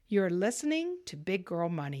You're listening to Big Girl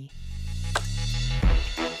Money.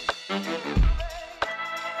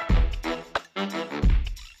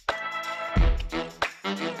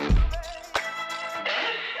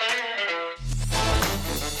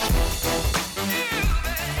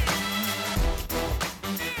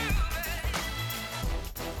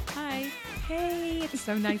 Hi. Hey, it's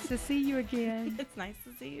so nice to see you again. It's nice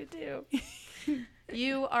to see you too.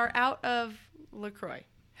 You are out of LaCroix.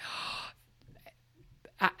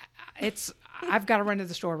 I've got to run to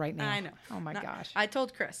the store right now. I know. Oh my gosh. I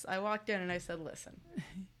told Chris. I walked in and I said, "Listen,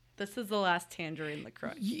 this is the last Tangerine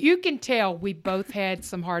LaCroix." You can tell we both had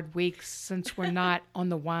some hard weeks since we're not on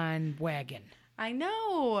the wine wagon. I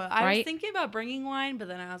know. I Right? was thinking about bringing wine, but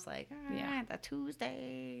then I was like, Yeah. the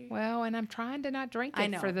Tuesday. Well, and I'm trying to not drink I it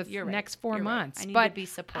know, the you're right, next 4 you're right. months. I need but to be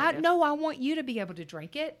supportive. I want you to be able to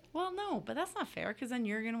drink it. Well, no, but that's not fair because then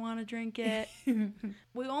you're going to want to drink it.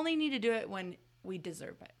 We only need to do it when we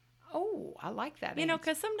deserve it. Oh, I like that. You know,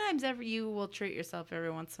 answer. because sometimes you will treat yourself every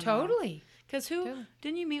once in a while. Totally. Because Totally.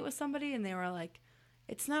 didn't you meet with somebody and they were like,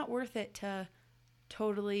 it's not worth it to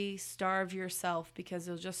totally starve yourself because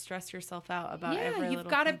you'll just stress yourself out about every you've little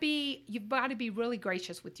got to thing. you've got to be really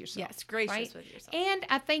gracious with yourself. Yes, gracious right? with yourself. And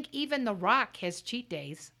I think even The Rock has cheat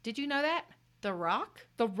days. Did you know that? The Rock?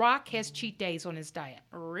 The Rock has cheat days on his diet.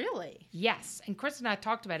 Really? Yes. And Chris and I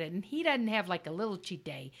talked about it, and he doesn't have like a little cheat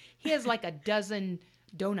day. He has like a dozen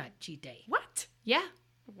donut cheat day. What? Yeah.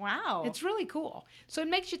 Wow. It's really cool. So it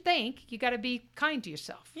makes you think you got to be kind to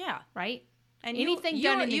yourself. Yeah. Right? And anything you,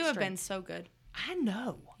 done in you have extreme. been so good. I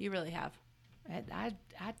know. You really have. I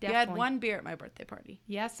definitely. You had one beer at my birthday party.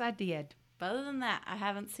 Yes, I did. But other than that, I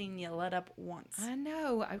haven't seen you let up once. I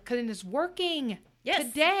know. Because it's working. Yes.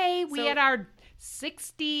 Today, we So- had our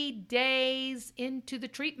 60 days into the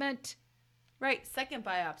treatment. Right. Second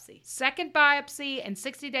biopsy. Second biopsy and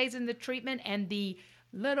 60 days in the treatment. And the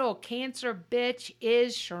little cancer bitch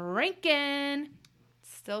is shrinking.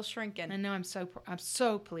 Still shrinking. I know. I'm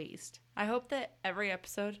so pleased. I hope that every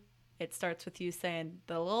episode it starts with you saying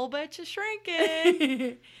the little bitch is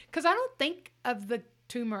shrinking. Because I don't think of the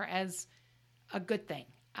tumor as a good thing.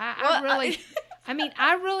 Well,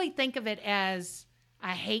 I really think of it as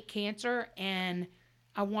I hate cancer and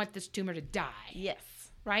I want this tumor to die. Yes.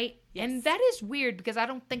 Right? Yes. And that is weird because I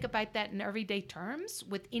don't think about that in everyday terms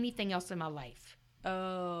with anything else in my life.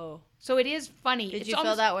 Oh. So it is funny. Did It's you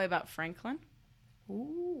feel that way about Franklin?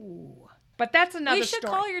 Ooh. But that's another We should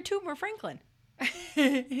story. call your tumor Franklin.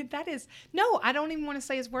 That is. No, I don't even want to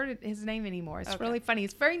say his name anymore. It's Okay. really funny.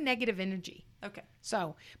 It's very negative energy. Okay.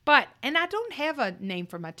 So, and I don't have a name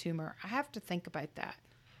for my tumor. I have to think about that.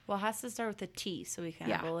 Well, it has to start with a T so we can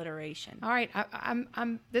have alliteration. All right.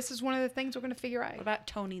 This is one of the things we're going to figure out. What about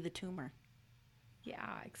Tony the tumor?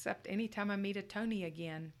 Yeah, except anytime I meet a Tony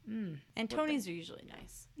again. And Tonys are usually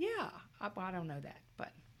nice. Yeah. I don't know that,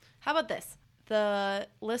 but. How about this? The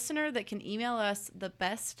listener that can email us the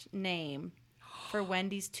best name for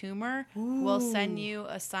Wendy's tumor will send you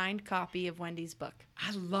a signed copy of Wendy's book.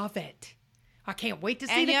 I love it. I can't wait to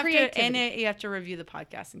see And the you creativity. you have to review the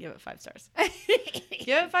podcast and give it 5 stars.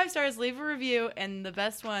 Give it 5 stars, leave a review, and the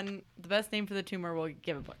best name for the tumor will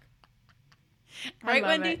give a book. Right,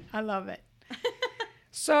 Wendy? I love it.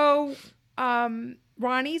 So,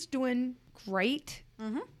 Ronnie's doing great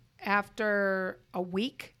after a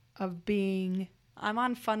week of being I'm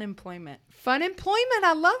on fun employment. fun employment.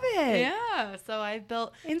 I love it. Yeah, so I've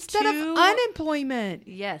built Instead of unemployment.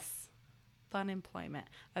 Yes, fun employment.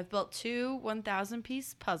 I've built 2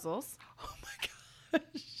 1,000-piece puzzles. Oh my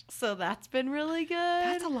gosh. So that's been really good.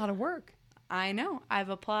 That's a lot of work. I know. I've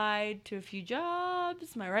applied to a few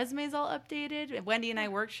jobs. My resume's all updated. Wendy and I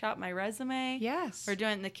workshop my resume. Yes. We're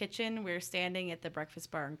doing it in the kitchen. We're standing at the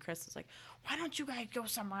breakfast bar, and Chris was like, "Why don't you guys go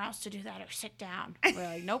somewhere else to do that or sit down?" We're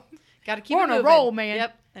like, "Nope, got to keep We're it on a moving." roll, man.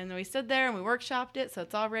 Yep. And then we stood there and we workshopped it, so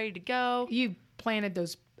it's all ready to go. You planted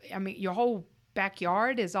those. I mean, your whole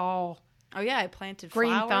backyard is all. Oh yeah, I planted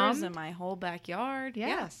Green flowers thumbed. in my whole backyard.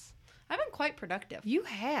 Yes. Yeah. I've been quite productive. You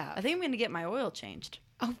have. I think I'm going to get my oil changed.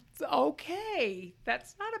 Oh, okay.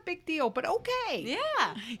 That's not a big deal, but okay.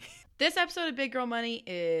 Yeah. This episode of Big Girl Money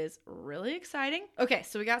is really exciting. Okay,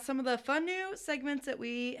 so we got some of the fun new segments that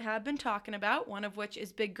we have been talking about, one of which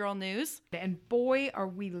is Big Girl News. And boy, are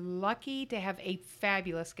we lucky to have a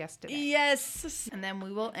fabulous guest today. Yes. And then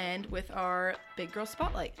we will end with our Big Girl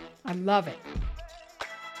Spotlight. I love it.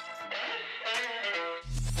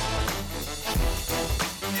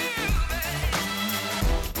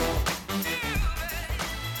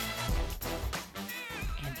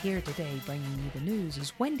 And here today, bringing you the news,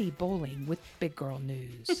 is Wendy Bowling with Big Girl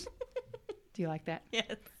News. Do you like that?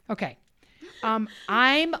 Yes. Okay.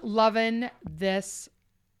 I'm loving this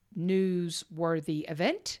newsworthy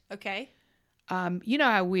event. Okay. You know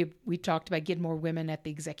how we talked about getting more women at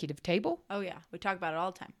the executive table? Oh, yeah. We talk about it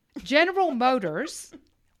all the time. General Motors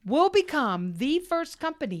will become the first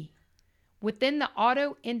company within the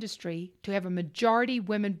auto industry to have a majority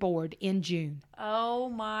women board in June. Oh,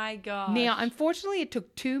 my gosh. Now, unfortunately, it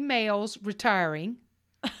took 2 males retiring.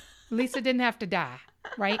 Lisa didn't have to die,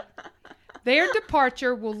 right? Their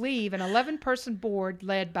departure will leave an 11-person board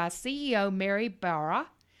led by CEO Mary Barra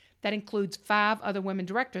that includes 5 other women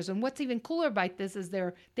directors. And what's even cooler about this is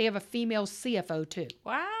they have a female CFO too.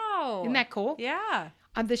 Wow. Isn't that cool? Yeah.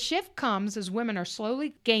 The shift comes as women are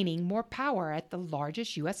slowly gaining more power at the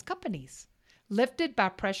largest U.S. companies, lifted by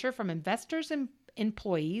pressure from investors and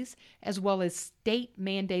employees, as well as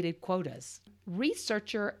state-mandated quotas.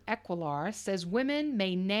 Researcher Equilar says women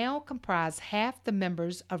may now comprise half the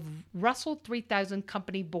members of Russell 3000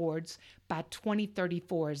 company boards by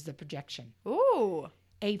 2034 is the projection. Ooh.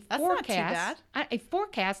 That's not too bad. A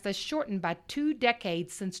forecast that's shortened by 2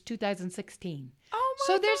 decades since 2016. Oh my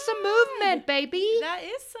So there's some movement, baby. That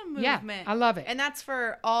is some Yeah, movement. I love it. And that's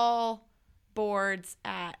for all boards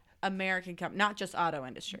at American company, not just auto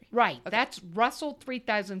industry. Right. Okay. That's Russell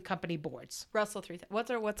 3000 company boards. Russell 3000.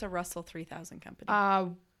 What's a Russell 3000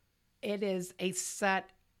 company? It is a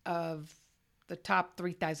set of the top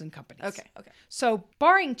 3,000 companies. Okay. So,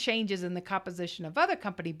 barring changes in the composition of other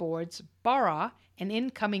company boards, Barra, an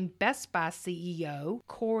incoming Best Buy CEO,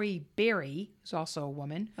 Corey Berry, who's also a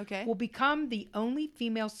woman, will become the only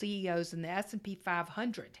female CEOs in the S&P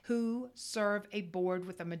 500 who serve a board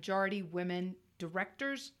with a majority women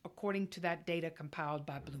directors, according to that data compiled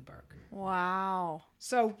by Bloomberg. Wow.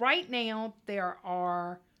 So, right now, there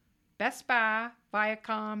are Best Buy,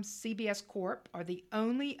 Viacom, CBS Corp are the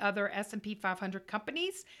only other S&P 500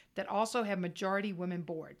 companies that also have majority women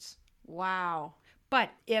boards. Wow. But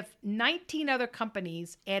if 19 other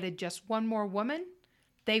companies added just one more woman,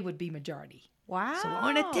 they would be majority. Wow. So we're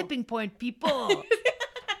on a tipping point, people.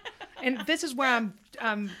 And this is where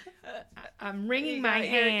I'm wringing my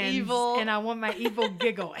hands evil. And I want my evil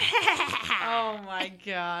giggle. Oh my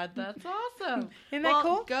God, that's awesome. Isn't that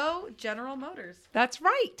cool? Go General Motors. That's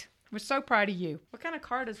right. We're so proud of you. What kind of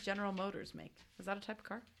car does General Motors make? Is that a type of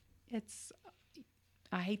car?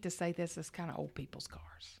 I hate to say this, it's kind of old people's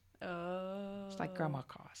cars. Oh. It's like grandma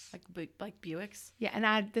cars. Like Buicks? Yeah,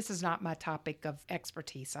 and this is not my topic of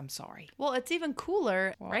expertise. I'm sorry. Well, it's even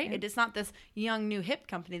cooler, right? It's not this young, new, hip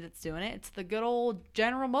company that's doing it. It's the good old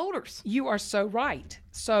General Motors. You are so right.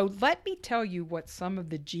 So let me tell you what some of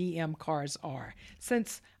the GM cars are.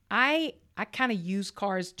 Since I kind of use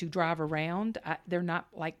cars to drive around, they're not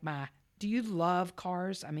like my... Do you love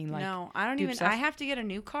cars? I mean, like... No, I don't even... I have to get a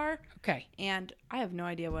new car. Okay. And I have no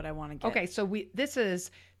idea what I want to get. Okay, so this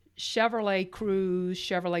is Chevrolet Cruze,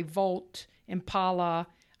 Chevrolet Volt, Impala,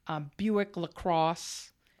 Buick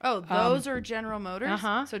LaCrosse. Oh, those are General Motors?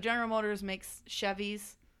 Uh-huh. So General Motors makes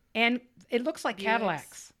Chevys. And it looks like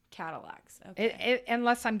Buicks. Cadillacs. Okay.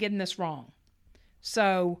 Unless I'm getting this wrong.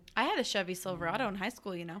 So... I had a Chevy Silverado in high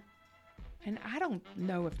school, you know. And I don't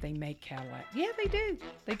know if they make Cadillac. Yeah, they do.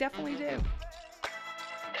 They definitely do.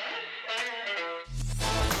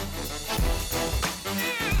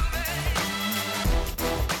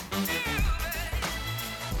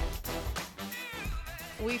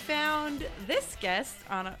 We found this guest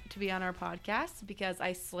to be on our podcast because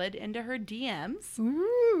I slid into her DMs.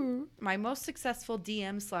 Ooh. My most successful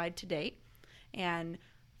DM slide to date. And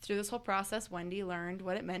through this whole process, Wendy learned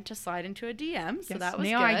what it meant to slide into a DM. So that was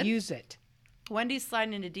now good. I use it. Wendy's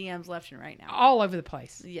sliding into DMs left and right now. All over the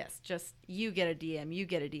place. Yes, just you get a DM, you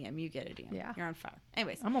get a DM, you get a DM. Yeah. You're on fire.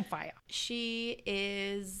 Anyways. I'm on fire. She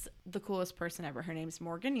is the coolest person ever. Her name's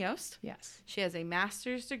Morgan Yost. Yes. She has a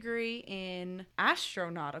master's degree in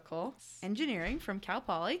astronautical engineering from Cal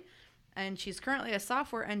Poly. And she's currently a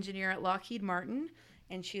software engineer at Lockheed Martin.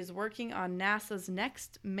 And she is working on NASA's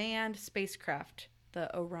next manned spacecraft,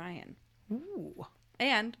 the Orion. Ooh.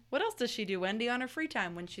 And what else does she do, Wendy, on her free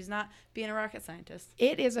time when she's not being a rocket scientist?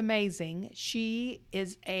 It is amazing. She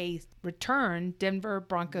is a returned Denver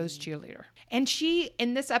Broncos cheerleader. And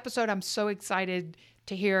in this episode, I'm so excited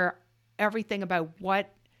to hear everything about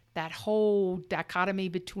what that whole dichotomy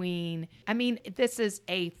between, this is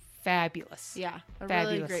a fabulous. Yeah, fabulous,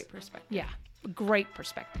 really great perspective. Yeah, great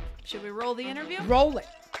perspective. Should we roll the interview? Roll it.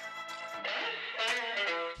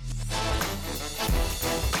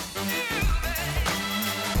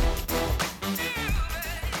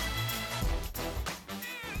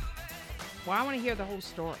 Well, I want to hear the whole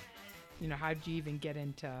story. How did you even get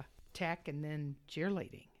into tech and then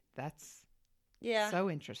cheerleading? That's so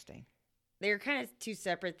interesting. They were kind of two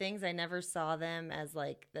separate things. I never saw them as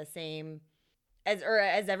like the same as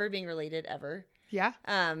ever being related ever. Yeah.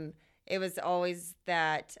 It was always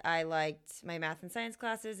that I liked my math and science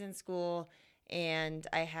classes in school, and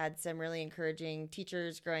I had some really encouraging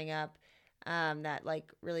teachers growing up that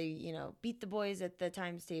like really, you know, beat the boys at the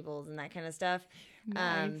times tables and that kind of stuff.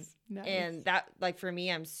 Nice. Nice. And that, like, for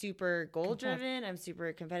me, I'm super goal driven. I'm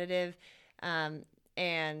super competitive.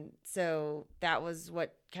 And so that was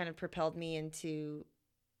what kind of propelled me into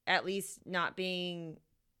at least not being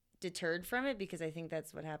deterred from it, because I think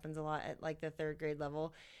that's what happens a lot at like the 3rd grade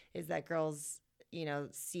level, is that girls, you know,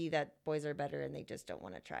 see that boys are better and they just don't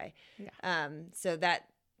want to try. Yeah. So that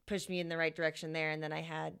pushed me in the right direction there. And then I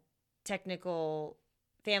had technical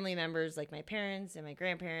family members like my parents and my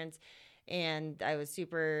grandparents, and I was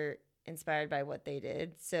super inspired by what they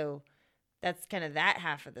did. So that's kind of that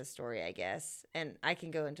half of the story, I guess. And I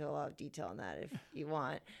can go into a lot of detail on that if you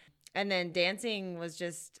want. And then dancing was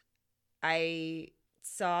just, I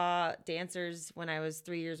saw dancers when I was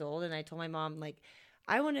 3 years old, and I told my mom, like,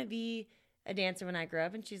 I want to be a dancer when I grow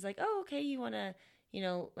up. And she's like, oh, okay, you want to, you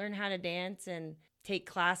know, learn how to dance and take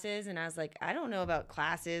classes. And I was like, I don't know about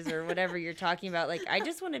classes or whatever you're talking about. Like, I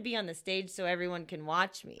just want to be on the stage so everyone can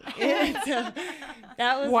watch me. So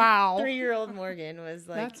that was wow. 3-year-old Morgan was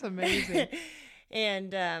like, that's amazing.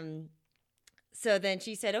 And so then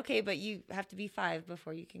she said, okay, but you have to be 5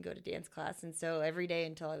 before you can go to dance class. And so every day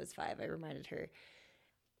until I was 5, I reminded her,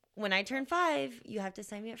 when I turn 5, you have to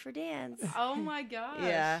sign me up for dance. Oh my gosh.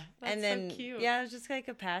 Yeah. That's and then, so cute. yeah, it was just like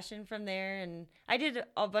a passion from there. And I did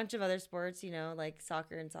a bunch of other sports, you know, like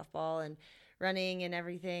soccer and softball and running and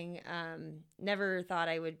everything. Never thought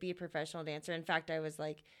I would be a professional dancer. In fact, I was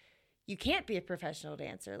like, you can't be a professional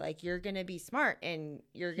dancer. Like, you're going to be smart and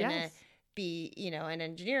you're going to be, you know, an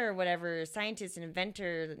engineer or whatever, scientist, an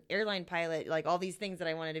inventor, an airline pilot, like all these things that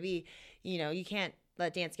I wanted to be. You know, you can't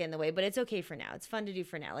let dance get in the way, but it's okay for now. It's fun to do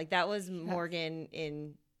for now. Like, that was Morgan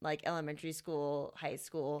in like elementary school, high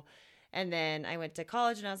school. And then I went to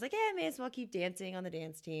college and I was like, I may as well keep dancing on the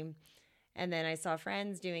dance team. And then I saw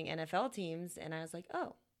friends doing NFL teams and I was like,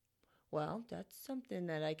 oh, well, that's something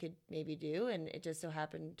that I could maybe do. And it just so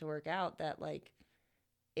happened to work out that like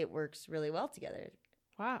it works really well together.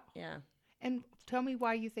 Wow. Yeah. And tell me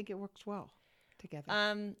why you think it works well together.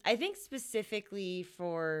 I think specifically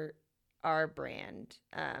for our brand,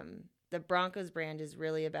 the Broncos brand is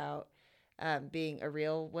really about being a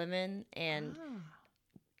real woman and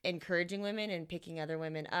encouraging women and picking other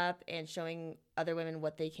women up and showing other women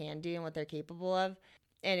what they can do and what they're capable of.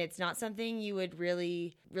 And it's not something you would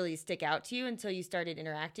really, really stick out to you until you started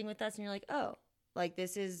interacting with us and you're like, oh, like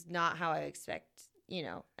this is not how I expect, you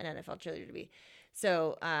know, an NFL cheerleader to be.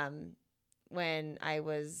 So when I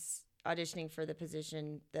was auditioning for the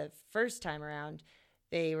position the first time around,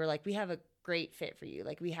 they were like, we have a great fit for you.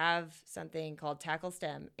 Like, we have something called Tackle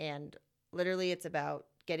STEM, and literally it's about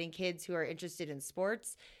getting kids who are interested in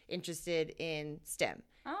sports, interested in STEM.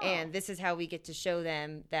 Oh. And this is how we get to show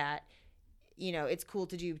them that, you know, it's cool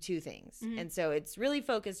to do 2 things. Mm-hmm. And so it's really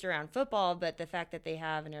focused around football, but the fact that they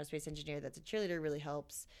have an aerospace engineer that's a cheerleader really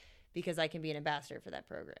helps because I can be an ambassador for that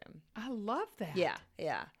program. I love that. Yeah,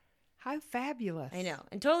 yeah. How fabulous. I know.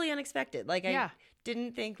 And totally unexpected. Like, I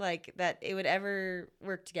didn't think like that it would ever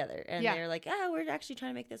work together. And they're like, oh, we're actually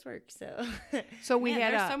trying to make this work. So we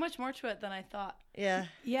had there's so much more to it than I thought. Yeah.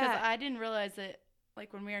 Yeah. Because I didn't realize that,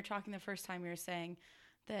 like, when we were talking the first time, you were saying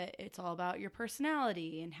that it's all about your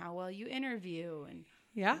personality and how well you interview and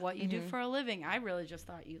what you do for a living. I really just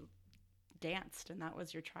thought you danced and that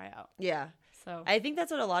was your tryout. Yeah. So I think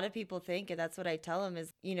that's what a lot of people think, and that's what I tell them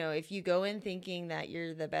is, you know, if you go in thinking that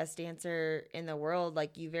you're the best dancer in the world,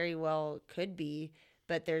 like you very well could be,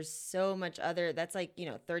 but there's so much other, that's like, you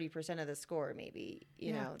know, 30% of the score maybe,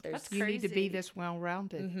 you know. There's you need to be this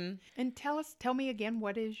well-rounded. Mm-hmm. And tell me again,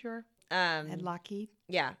 what is your at Lockheed?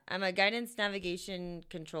 Yeah, I'm a guidance navigation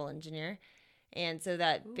control engineer. And so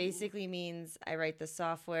that basically means I write the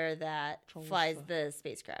software that flies the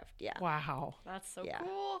spacecraft. Yeah. Wow. That's so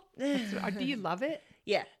cool. Do you love it?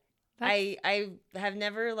 Yeah. I have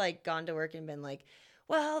never like gone to work and been like,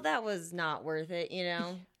 well, that was not worth it, you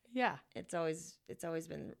know? Yeah. It's always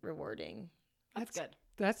been rewarding. That's good.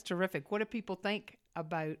 That's terrific. What do people think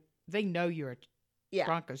about, they know you're a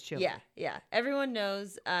Broncos cheerleader. Yeah. Everyone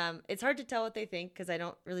knows. It's hard to tell what they think because I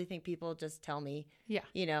don't really think people just tell me. Yeah.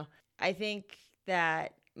 You know, I think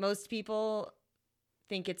that most people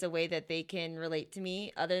think it's a way that they can relate to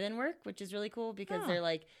me other than work, which is really cool because they're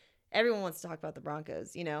like, everyone wants to talk about the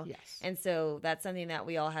Broncos, you know? Yes. And so that's something that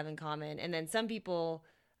we all have in common. And then some people,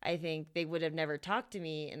 I think they would have never talked to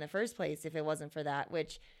me in the first place if it wasn't for that,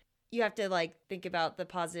 which you have to like think about the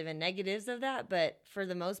positive and negatives of that. But for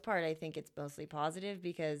the most part, I think it's mostly positive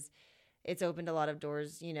because it's opened a lot of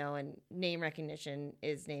doors, and name recognition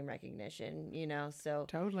is name recognition, so.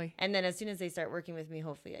 Totally. And then as soon as they start working with me,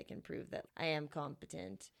 hopefully I can prove that I am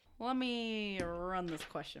competent. Let me run this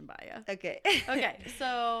question by you. Okay. Okay,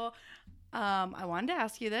 so I wanted to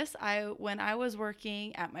ask you this. When I was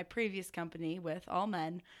working at my previous company with all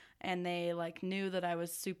men, and they like knew that I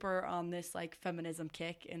was super on this like feminism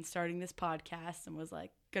kick and starting this podcast and was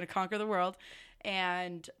like gonna conquer the world,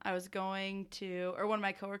 and I was going to, or one of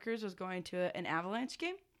my coworkers was going to an Avalanche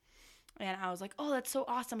game, and I was like, oh, that's so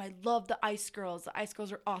awesome. I love the Ice Girls. The Ice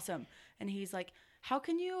Girls are awesome. And he's like, how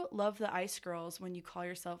can you love the Ice Girls when you call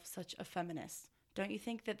yourself such a feminist? Don't you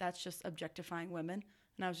think that that's just objectifying women?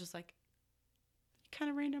 And I was just like, you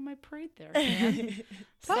kind of rained on my parade there, man.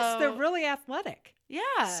 Plus, they're really athletic.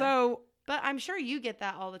 Yeah. So, but I'm sure you get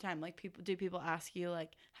that all the time. Like, people ask you,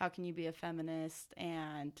 like, how can you be a feminist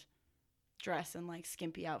and dress in, like,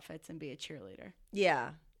 skimpy outfits and be a cheerleader?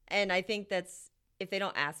 Yeah. And I think that's, if they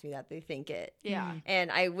don't ask me that, they think it. Yeah.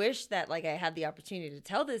 And I wish that, like, I had the opportunity to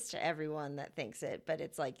tell this to everyone that thinks it, but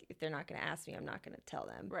it's like, if they're not going to ask me, I'm not going to tell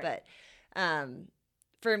them. Right. But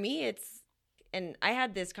for me, it's, and I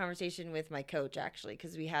had this conversation with my coach, actually,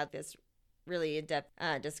 because we had this really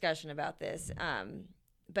in-depth discussion about this.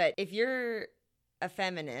 But if you're a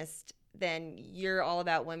feminist, then you're all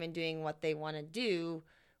about women doing what they want to do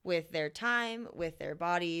with their time, with their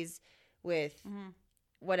bodies, with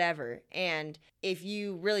whatever. And if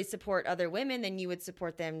you really support other women, then you would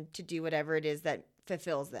support them to do whatever it is that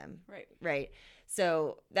fulfills them. Right. Right.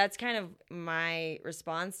 So that's kind of my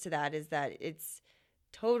response to that, is that it's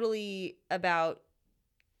totally about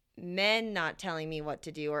men not telling me what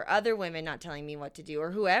to do, or other women not telling me what to do,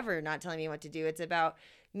 or whoever not telling me what to do. It's about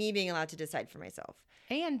me being allowed to decide for myself.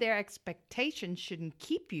 and their expectations shouldn't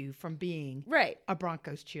keep you from being Right. a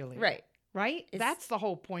Broncos cheerleader. Right. Right? That's the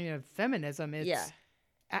whole point of feminism. It's, Yeah.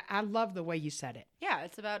 I love the way you said it. Yeah,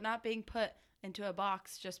 it's about not being put into a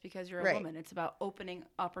box just because you're a Right. woman. It's about opening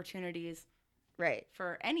opportunities Right.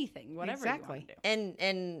 for anything, whatever Exactly. you want to do.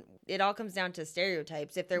 And it all comes down to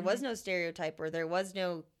stereotypes. If there was no stereotype, or there was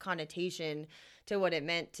no connotation to what it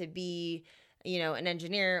meant to be, an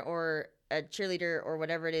engineer or a cheerleader or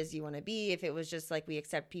whatever it is you want to be, if it was just like we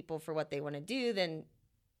accept people for what they want to do, then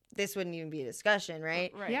this wouldn't even be a discussion,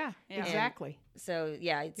 right? Right. Yeah, exactly. So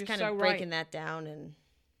yeah, it's You're kind so of breaking that down. And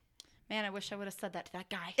Man, I wish I would have said that to that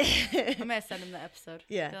guy. I'm going to send him the episode.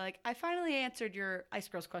 Yeah. Be like, I finally answered your Ice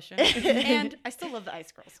Girls question, and I still love the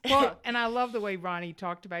Ice Girls. Well, and I love the way Ronnie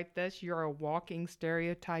talked about this. You're a walking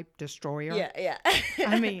stereotype destroyer. yeah.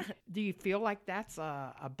 I mean, do you feel like that's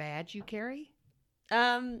a badge you carry?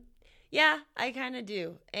 Yeah, I kind of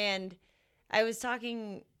do. And I was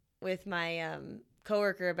talking with my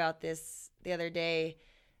coworker about this the other day,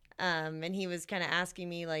 and he was kind of asking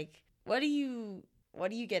me, like, what do you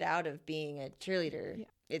get out of being a cheerleader? Yeah.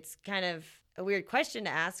 It's kind of a weird question to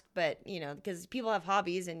ask, but because people have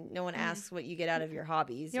hobbies and no one asks what you get out of your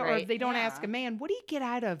hobbies, Yeah, right? or if they don't ask a man, what do you get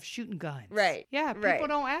out of shooting guns? Right. Yeah, people Right.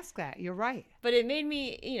 don't ask that. You're right. But it made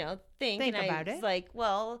me, think and about I was it. like,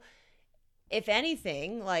 well, if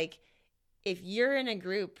anything, like, if you're in a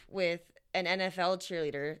group with an NFL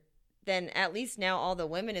cheerleader, then at least now all the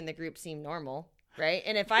women in the group seem normal, right?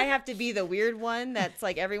 And if I have to be the weird one that's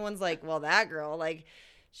like, everyone's like, well, that girl, like,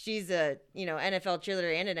 she's a, NFL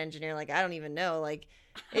cheerleader and an engineer, like, I don't even know. Like,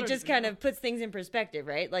 it just kind of puts things in perspective,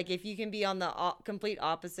 right? Like, if you can be on the complete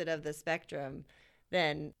opposite of the spectrum,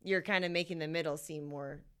 then you're kind of making the middle seem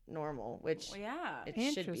more normal, which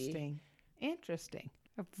it should be. Interesting.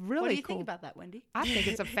 A really What do you cool. think about that, Wendy? I think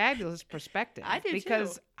it's a fabulous perspective. I do,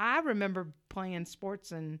 because too. I remember playing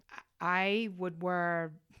sports and I would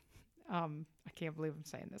wear, I can't believe I'm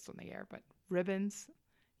saying this on the air, but ribbons,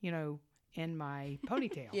 in my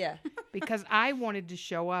ponytail. Yeah. Because I wanted to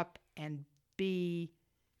show up and be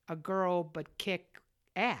a girl but kick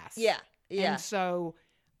ass. Yeah. Yeah. And so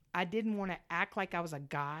I didn't want to act like I was a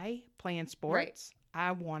guy playing sports. Right.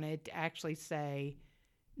 I wanted to actually say,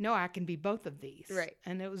 no, I can be both of these. Right.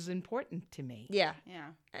 And it was important to me. Yeah. Yeah.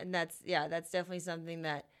 And that's definitely something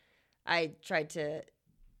that I tried to,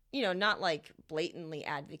 not like blatantly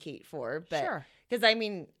advocate for, but Sure. because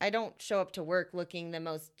I don't show up to work looking the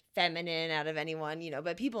most feminine out of anyone,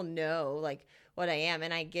 but people know like what I am.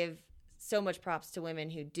 And I give so much props to women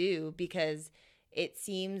who do, because it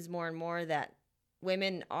seems more and more that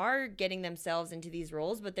women are getting themselves into these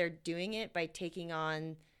roles, but they're doing it by taking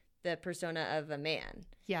on the persona of a man.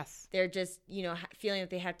 Yes. They're just, feeling that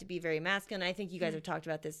they have to be very masculine. I think you guys have talked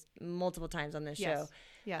about this multiple times on this show.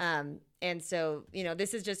 Yes. And so,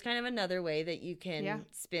 this is just kind of another way that you can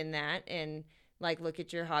spin that and like look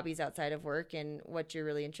at your hobbies outside of work and what you're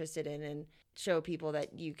really interested in, and show people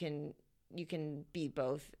that you can you can be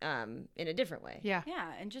both in a different way. Yeah.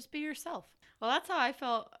 Yeah, and just be yourself. Well, that's how I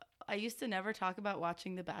felt. I used to never talk about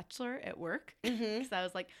watching The Bachelor at work because I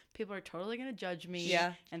was like, people are totally going to judge me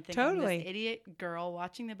Yeah. and think I'm Totally. this idiot girl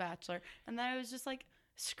watching The Bachelor. And then I was just like,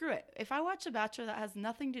 screw it. If I watch The Bachelor, that has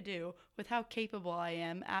nothing to do with how capable I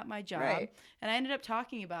am at my job. Right. And I ended up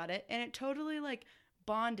talking about it, and it totally like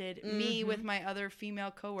bonded me with my other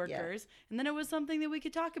female coworkers. And then it was something that we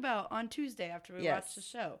could talk about on Tuesday after we watched the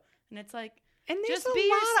show. And it's like, And there's just a be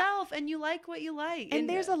lot yourself, and you like what you like. and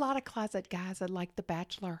there's a lot of closet guys that like The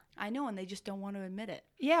Bachelor. I know, and they just don't want to admit it.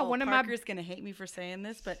 Yeah, one of my- Parker's gonna hate me for saying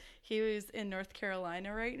this, but he was in North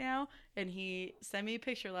Carolina right now, and he sent me a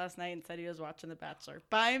picture last night and said he was watching The Bachelor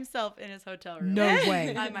by himself in his hotel room. No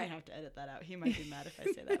way. I might have to edit that out. He might be mad if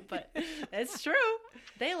I say that, but it's true.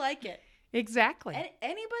 They like it. Exactly. And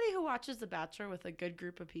anybody who watches The Bachelor with a good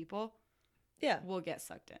group of people Yeah. will get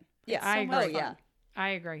sucked in. Yeah. It's I so agree. much Oh, yeah. fun. I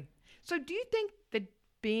agree. So do you think that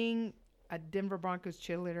being a Denver Broncos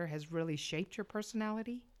cheerleader has really shaped your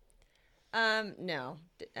personality? No.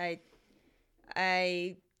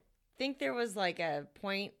 I think there was like a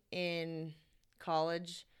point in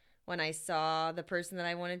college when I saw the person that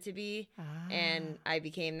I wanted to be, and I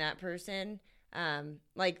became that person.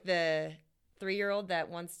 Like the 3-year-old that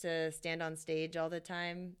wants to stand on stage all the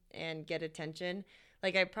time and get attention.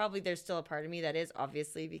 Like there's still a part of me that is,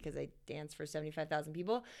 obviously, because I dance for 75,000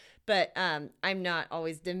 people, but I'm not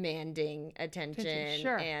always demanding attention.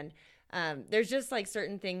 Sure. And there's just like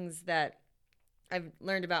certain things that I've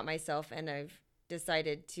learned about myself, and I've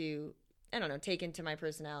decided to, I don't know, take into my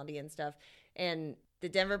personality and stuff. And the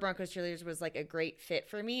Denver Broncos cheerleaders was like a great fit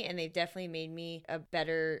for me, and they've definitely made me a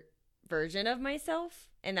better version of myself.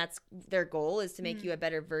 And that's their goal, is to make you a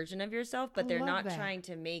better version of yourself, but I they're love not that. trying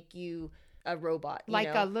to make you a robot, you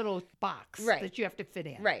Like know? a little box Right. that you have to fit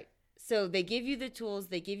in. Right. So they give you the tools,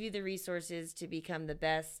 they give you the resources to become the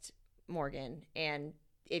best Morgan. And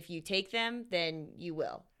if you take them, then you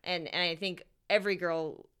will. And I think every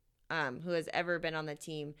girl who has ever been on the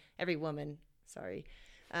team, every woman,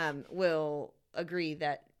 will agree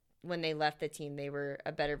that when they left the team, they were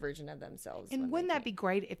a better version of themselves. And wouldn't that be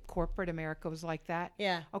great if corporate America was like that?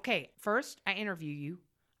 Yeah. Okay, first I interview you.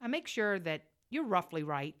 I make sure that you're roughly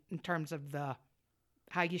right in terms of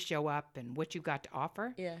how you show up and what you've got to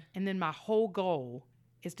offer. Yeah. And then my whole goal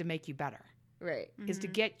is to make you better, Right. is to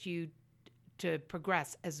get you to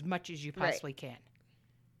progress as much as you Right. possibly can.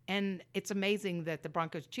 And it's amazing that the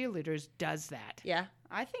Broncos cheerleaders does that. Yeah.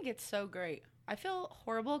 I think it's so great. I feel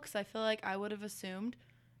horrible because I feel like I would have assumed,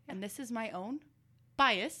 and this is my own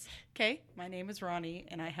bias. Okay, my name is Ronnie,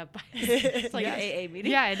 and I have bias. It's like Yes. an AA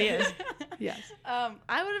meeting. Yeah, it is. Yes.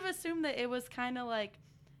 I would have assumed that it was kind of like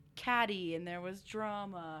catty and there was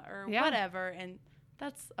drama or Yeah. whatever, and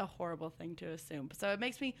that's a horrible thing to assume. So it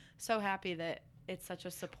makes me so happy that it's such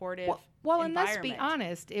a supportive Well, and let's be environment.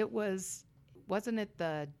 honest, wasn't it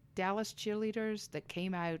the Dallas cheerleaders that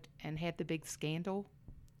came out and had the big scandal?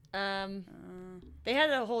 They had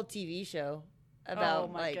a whole TV show about Oh,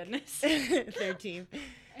 my goodness. their team.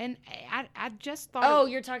 And I just thought, Oh,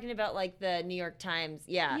 you're talking about like the New York Times.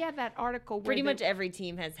 Yeah. yeah, that article. Where Pretty they- much every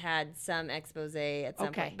team has had some expose at some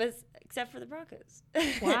Okay. point, but except for the Broncos. Wow.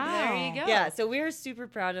 There you go. Yeah, so we were super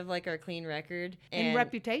proud of like our clean record and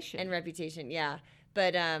reputation. and reputation. Yeah,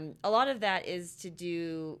 but a lot of that is to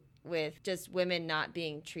do with just women not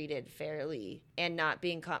being treated fairly and not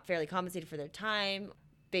being fairly compensated for their time.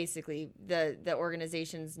 Basically, the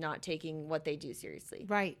organization's not taking what they do seriously.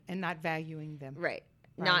 Right, and not valuing them. Right.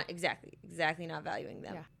 Right. Not exactly not valuing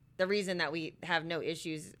them. Yeah. The reason that we have no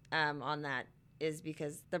issues on that is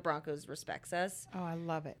because the Broncos respects us. Oh, I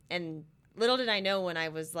love it. And little did I know when I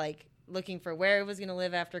was like looking for where I was going to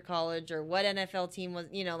live after college or what NFL team was,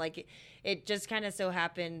 like it just kind of so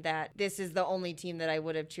happened that this is the only team that I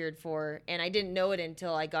would have cheered for. And I didn't know it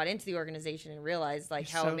until I got into the organization and realized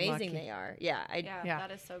like You're how so amazing lucky. they are. Yeah. I Yeah,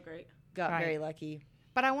 that is so great. got Right. very lucky.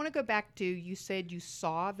 But I want to go back to, you said you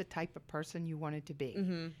saw the type of person you wanted to be.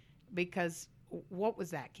 Mm-hmm. Because what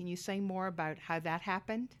was that? Can you say more about how that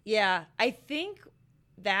happened? Yeah, I think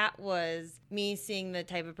that was me seeing the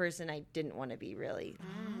type of person I didn't want to be, really.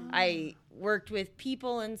 I worked with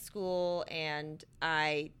people in school, and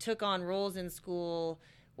I took on roles in school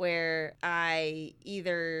where I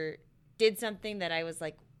either did something that I was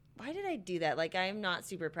like, why did I do that? Like, I'm not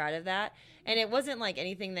super proud of that. And it wasn't like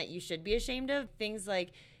anything that you should be ashamed of. Things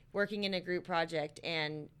like working in a group project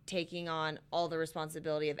and taking on all the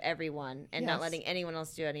responsibility of everyone and not Yes. letting anyone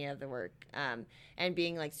else do any of the work, and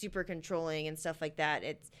being like super controlling and stuff like that.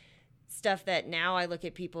 It's stuff that now I look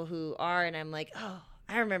at people who are and I'm like, oh,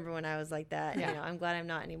 I remember when I was like that. Yeah. I'm glad I'm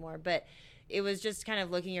not anymore. But it was just kind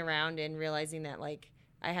of looking around and realizing that like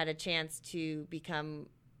I had a chance to become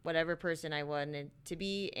whatever person I wanted to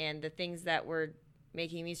be, and the things that were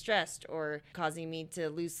making me stressed or causing me to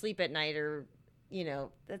lose sleep at night, or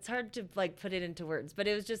that's hard to like put it into words, but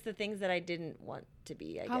it was just the things that I didn't want to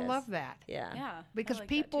be, I guess. I love that. Yeah. Yeah. Because like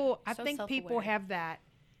people, that too. I think people self-aware. have that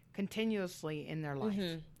continuously in their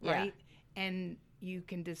life, Yeah. right? And you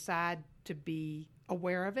can decide to be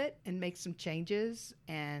aware of it and make some changes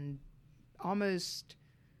and almost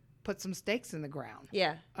put some stakes in the ground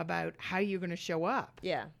Yeah. about how you're going to show up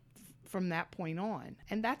Yeah. from that point on.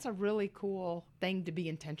 And that's a really cool thing to be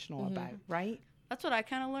intentional about, right? That's what I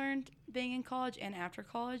kind of learned being in college and after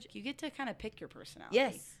college. You get to kind of pick your personality.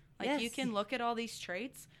 Yes. Like you can look at all these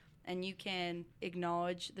traits and you can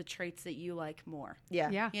acknowledge the traits that you like more. Yeah.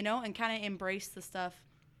 Yeah. And kind of embrace the stuff.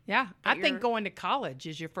 Yeah. I you're- think going to college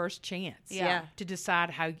is your first chance Yeah. to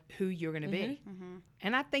decide who you're going to be. Mm-hmm.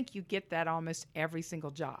 And I think you get that almost every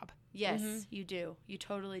single job. Yes, you do. You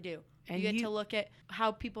totally do. And you get to look at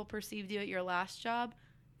how people perceived you at your last job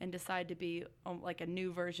and decide to be like a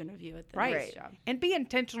new version of you at the Right. next job. And be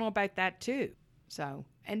intentional about that too. So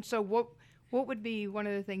what would be one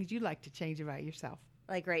of the things you'd like to change about yourself?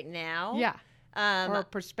 Like right now? Yeah. Or a Um,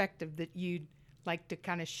 perspective that you'd like to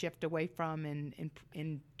kind of shift away from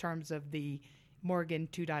in terms of the Morgan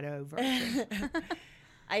 2.0 version.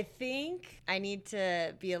 I think I need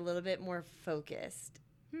to be a little bit more focused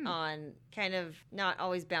on kind of not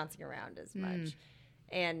always bouncing around as much.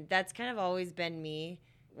 And that's kind of always been me.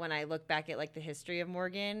 When I look back at like the history of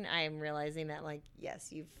Morgan, I am realizing that like,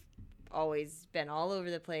 yes, you've always been all over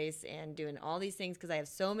the place and doing all these things because I have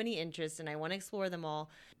so many interests and I want to explore them all.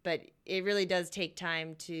 But it really does take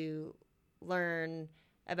time to learn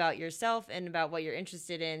about yourself and about what you're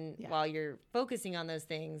interested in while you're focusing on those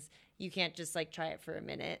things. You can't just like try it for a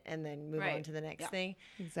minute and then move on to the next thing.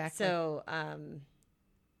 Exactly. So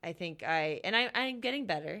I think I'm getting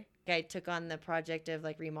better. I took on the project of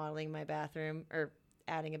like remodeling my bathroom or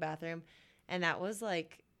adding a bathroom, and that was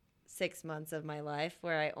like 6 months of my life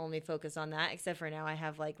where I only focus on that, except for now I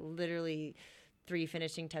have like literally 3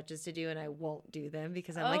 finishing touches to do and I won't do them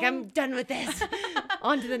because I'm like, I'm done with this.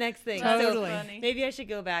 On to the next thing. Totally. So maybe I should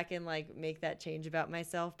go back and like make that change about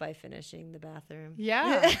myself by finishing the bathroom.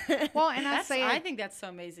 Yeah. Well, and I think that's so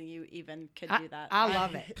amazing you even could do that. I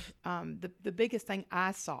love it. The biggest thing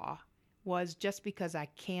I saw was just because I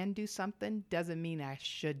can do something doesn't mean I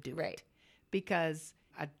should do it. Because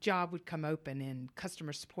a job would come open in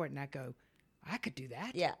customer support and I'd go, I could do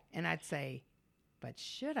that. Yeah. And I'd say, but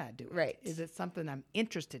should I do it? Right. Is it something I'm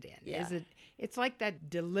interested in? Yeah. It's like that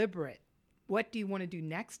deliberate, what do you want to do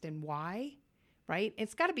next and why? Right?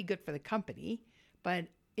 It's got to be good for the company, but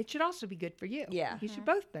it should also be good for you. Yeah. You should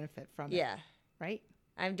both benefit from it. Yeah. Right?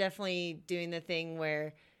 I'm definitely doing the thing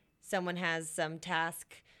where someone has some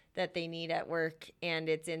task that they need at work and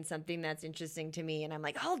it's in something that's interesting to me and I'm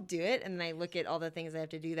like, I'll do it. And then I look at all the things I have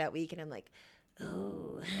to do that week and I'm like,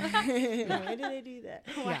 oh, why did I do that?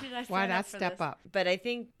 Why did I step up? But I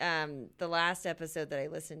think the last episode that I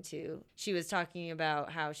listened to, she was talking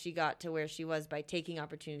about how she got to where she was by taking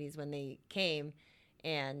opportunities when they came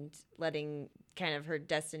and letting kind of her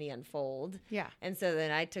destiny unfold. Yeah. And so then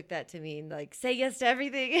I took that to mean like say yes to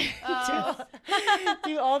everything. Oh.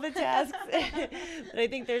 do all the tasks. But I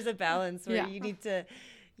think there's a balance where you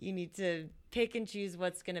need to pick and choose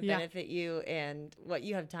what's going to benefit you and what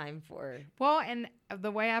you have time for. Well, and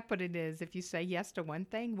the way I put it is if you say yes to one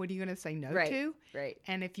thing, what are you going to say no to? Right.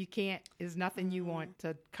 And if you can't, is nothing you want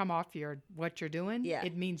to come off what you're doing,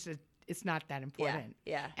 it means that it's not that important.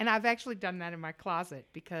 Yeah. And I've actually done that in my closet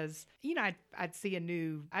because, I'd see a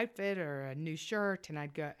new outfit or a new shirt and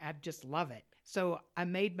I'd just love it. So I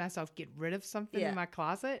made myself get rid of something in my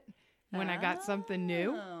closet when I got something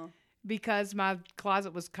new. Because my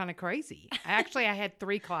closet was kind of crazy. Actually, I had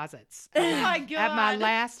 3 closets. Oh my God. At my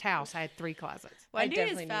last house, I had 3 closets. Wendy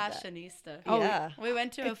is definitely need that. fashionista. Oh, yeah. We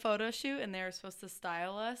went to a photo shoot and they were supposed to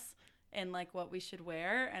style us and like what we should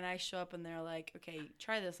wear. And I show up and they're like, okay,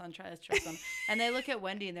 try this on. And they look at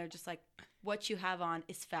Wendy and they're just like, what you have on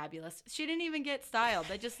is fabulous. She didn't even get styled.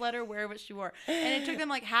 They just let her wear what she wore. And it took them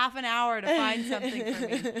like half an hour to find something for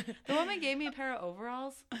me. The woman gave me a pair of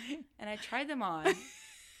overalls and I tried them on.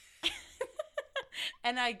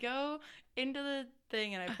 And I go into the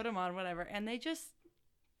thing and I put them on, whatever. And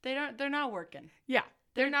they're not working. Yeah.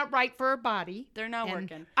 They're not right for her body. They're not And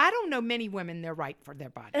working. I don't know many women they're right for their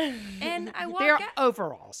body. And I walk They're out.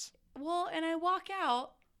 overalls. Well, and I walk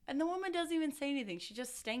out, and the woman doesn't even say anything. She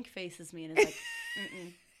just stank faces me and is like,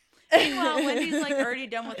 mm-mm. Meanwhile, Wendy's like already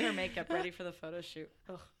done with her makeup, ready for the photo shoot.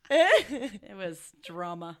 Ugh. It was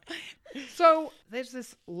drama. So there's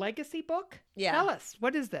this legacy book. Yeah. Tell us,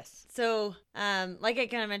 what is this? So, like I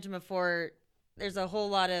kind of mentioned before, there's a whole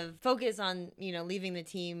lot of focus on, leaving the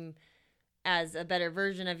team as a better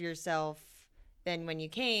version of yourself than when you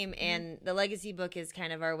came. And the legacy book is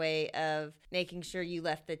kind of our way of making sure you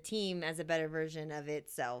left the team as a better version of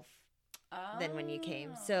itself than when you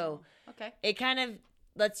came. So okay, it kind of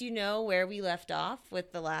lets you know where we left off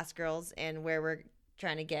with the last girls and where we're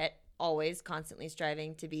trying to get, always constantly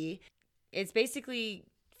striving to be. It's basically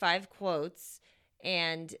 5 quotes.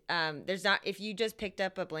 And there's not, if you just picked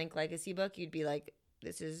up a blank legacy book, you'd be like,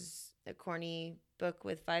 this is a corny book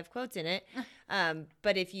with 5 quotes in it.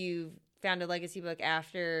 But if you found a legacy book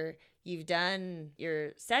after you've done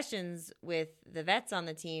your sessions with the vets on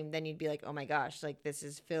the team, then you'd be like, oh my gosh, like this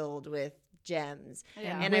is filled with gems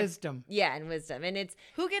And wisdom. and wisdom. And it's,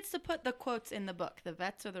 who gets to put the quotes in the book, the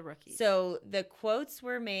vets or the rookies? so the quotes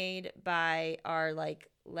were made by our like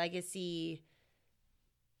legacy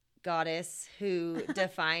goddess who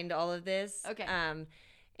defined all of this. Okay.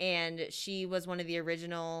 And she was one of the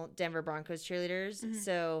original Denver Broncos cheerleaders.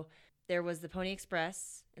 So there was the Pony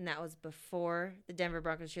Express, and that was before the Denver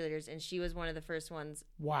Broncos cheerleaders, and she was one of the first ones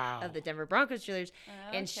of the Denver Broncos cheerleaders.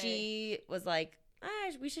 And she was like,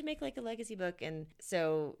 we should make like a legacy book. And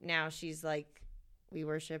so now she's like, we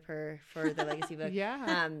worship her for the legacy book.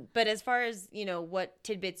 Yeah. But as far as, what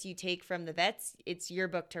tidbits you take from the vets, it's your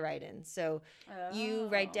book to write in. So you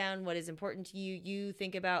write down what is important to you. You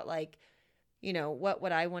think about like, what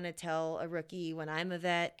would I want to tell a rookie when I'm a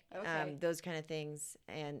vet? Okay. Those kind of things.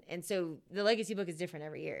 And so the legacy book is different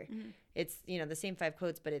every year. It's, the same 5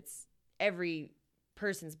 quotes, but it's every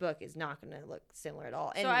person's book is not going to look similar at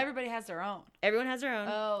all. And so everybody has their own. everyone has their own.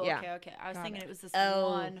 Oh, yeah. okay. I was thinking it was this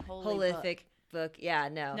Oh, one holy holistic book. Yeah,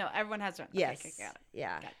 no. No, everyone has their own. Yes. Okay, got it.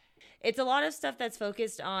 Yeah. Got it. It's a lot of stuff that's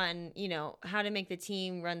focused on, how to make the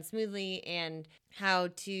team run smoothly and how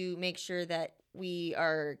to make sure that we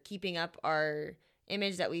are keeping up our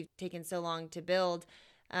image that we've taken so long to build.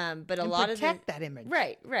 But a lot of protect that image.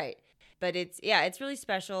 Right. But it's really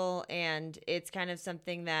special, and it's kind of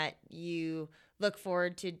something that you look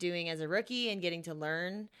forward to doing as a rookie and getting to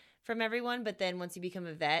learn from everyone. But then once you become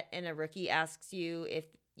a vet and a rookie asks you if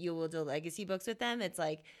you will do legacy books with them, it's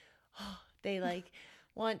like, they like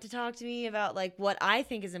want to talk to me about like what I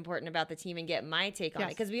think is important about the team and get my take on it.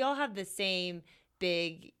 Because we all have the same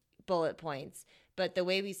big bullet points, but the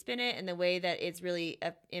way we spin it and the way that it's really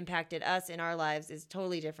impacted us in our lives is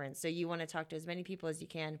totally different. So you want to talk to as many people as you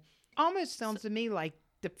can. Almost sounds to me like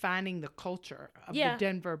defining the culture of the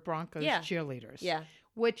Denver Broncos cheerleaders. Yeah.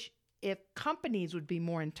 Which, if companies would be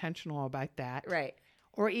more intentional about that, Right.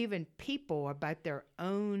 or even people about their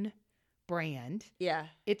own brand, Yeah.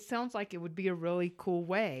 it sounds like it would be a really cool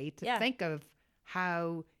way to think of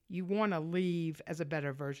how you want to leave as a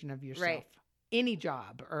better version of yourself. Right. Any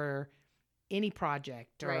job or any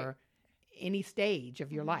project or any stage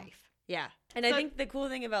of your life. Yeah. And I think the cool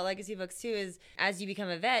thing about legacy books too is as you become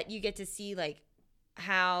a vet, you get to see like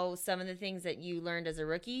how some of the things that you learned as a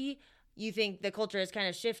rookie, you think the culture has kind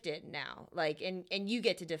of shifted now. Like, and you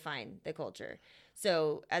get to define the culture.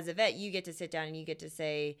 So as a vet, you get to sit down and you get to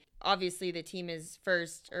say, obviously the team is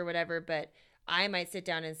first or whatever, but I might sit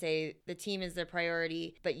down and say the team is the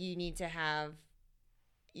priority, but you need to have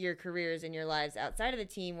your careers and your lives outside of the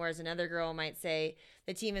team, whereas another girl might say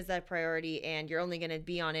the team is that priority and you're only going to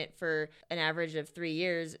be on it for an average of 3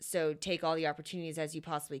 years, so take all the opportunities as you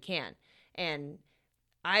possibly can. And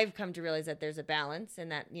I've come to realize that there's a balance and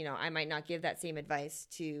that, I might not give that same advice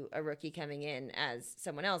to a rookie coming in as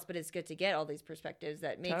someone else, but it's good to get all these perspectives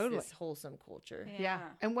that makes this wholesome culture. Yeah.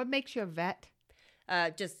 And what makes you a vet?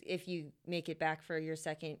 Just if you make it back for your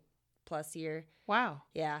second plus year. Wow.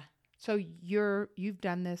 Yeah. So you've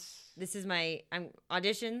done this. This is I'm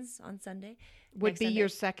auditions on Sunday. Would be Sunday. Your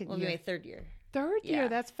second will year. Be my third year. Third year.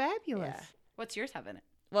 That's fabulous. Yeah. What's yours have in it?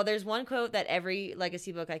 Well, there's one quote that every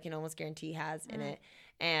legacy book I can almost guarantee has in it,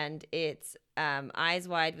 and it's eyes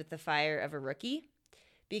wide with the fire of a rookie.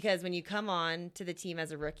 Because when you come on to the team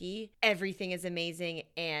as a rookie, everything is amazing,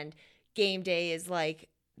 and game day is like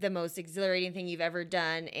the most exhilarating thing you've ever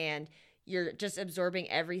done, and you're just absorbing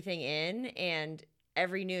everything in, and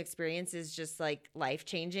every new experience is just like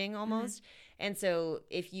life-changing almost. And so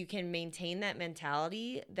if you can maintain that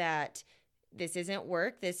mentality that this isn't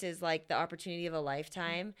work, this is like the opportunity of a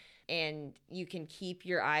lifetime, and you can keep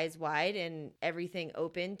your eyes wide and everything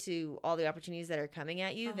open to all the opportunities that are coming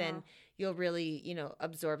at you, then you'll really,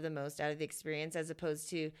 absorb the most out of the experience, as opposed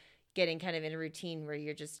to getting kind of in a routine where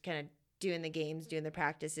you're just kind of doing the games, doing the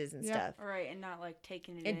practices and stuff. Right, and not like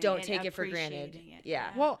taking it And in don't take it for granted. appreciating it.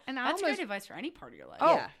 Yeah. Well, and I That's almost, great advice for any part of your life.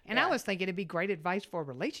 oh, Yeah, and yeah. I was thinking it'd be great advice for a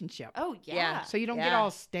relationship. Oh, yeah. Yeah. So you don't get Yeah.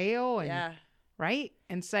 all stale and Yeah. right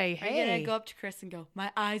and say, Are you going hey. to go up to Chris and go,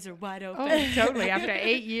 my eyes are wide open? Oh, totally. After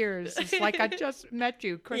 8 years, it's like I just met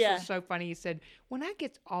you. Chris Yeah. was so funny. He said, "When I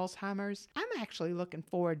get Alzheimer's, I'm actually looking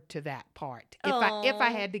forward to that part. If I Aw.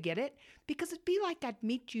 had to get it, because it'd be like I'd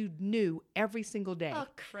meet you new every single day." Oh,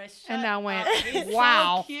 Chris, and shut I went, up. He's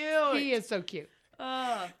 "Wow, so cute. he is so cute.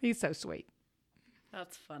 Oh, He's so sweet."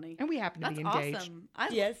 that's funny. And we happen to That's be engaged. awesome.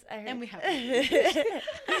 Yes, I heard. And we have.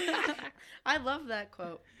 I love that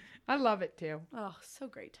quote. I love it too. Oh, so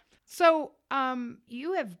great. So,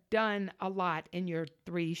 you have done a lot in your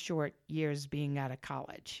 3 short years being out of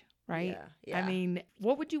college, right? Yeah. I mean,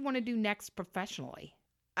 what would you want to do next professionally?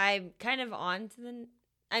 I'm kind of on to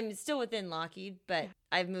I'm still within Lockheed, but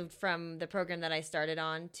I've moved from the program that I started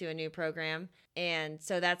on to a new program. And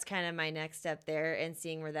so that's kind of my next step there and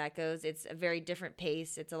seeing where that goes. It's a very different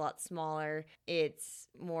pace. It's a lot smaller. It's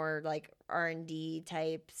more like R&D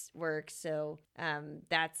types work. So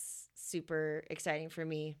that's super exciting for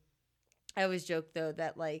me. I always joke though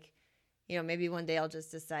that like, maybe one day I'll just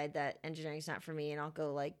decide that engineering's not for me and I'll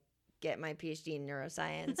go like get my PhD in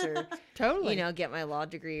neuroscience or Totally. get my law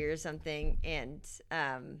degree or something. And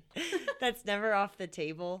that's never off the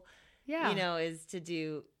table. Yeah. Is to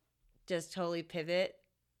do just totally pivot.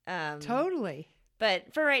 Totally.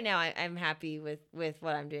 But for right now, I'm happy with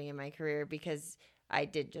what I'm doing in my career because I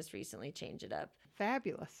did just recently change it up.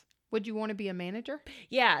 Fabulous. Would you want to be a manager?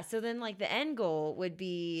 Yeah. So then like the end goal would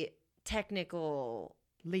be technical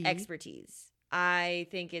Lead. expertise. I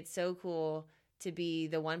think it's so cool to be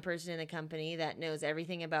the one person in the company that knows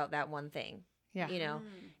everything about that one thing. Yeah.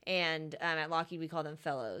 And at Lockheed we call them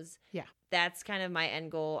fellows. Yeah. That's kind of my end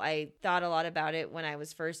goal. I thought a lot about it when I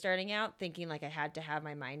was first starting out, thinking like I had to have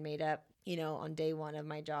my mind made up, on day one of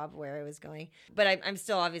my job where I was going. But I'm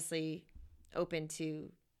still obviously open to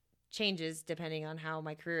changes depending on how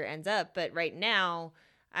my career ends up. But right now,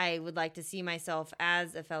 I would like to see myself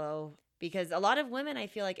as a fellow because a lot of women I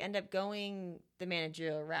feel like end up going the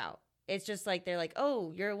managerial route. It's just like they're like,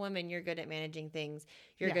 oh, you're a woman, you're good at managing things,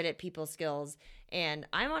 you're good at people skills. And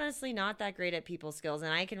I'm honestly not that great at people skills,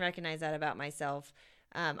 and I can recognize that about myself.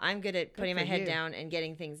 I'm good at putting my head down and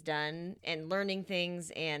getting things done and learning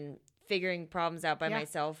things and figuring problems out by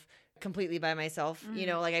myself, completely by myself.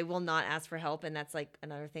 Like I will not ask for help, and that's like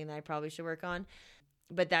another thing that I probably should work on.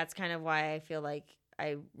 But that's kind of why I feel like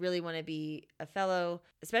I really want to be a fellow,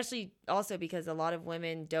 especially also because a lot of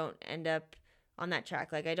women don't end up on that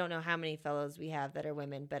track. Like I don't know how many fellows we have that are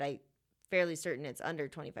women, but I'm fairly certain it's under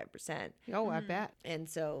 25%. Oh, I bet. And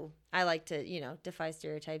so I like to, defy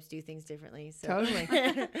stereotypes, do things differently. So. Totally.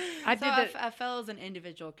 I So did it. a fellow's an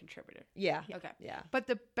individual contributor. Yeah. Okay. Yeah. But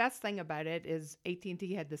the best thing about it is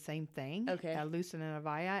AT&T had the same thing. Okay. Lucent and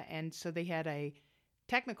Avaya. And so they had a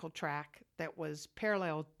technical track that was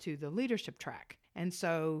parallel to the leadership track. And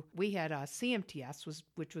so we had a CMTS,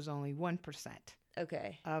 which was only 1%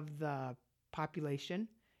 Okay. of the population.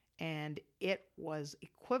 And it was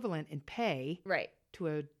equivalent in pay Right. to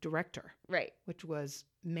a director, Right. which was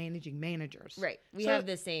managing managers. Right. We So have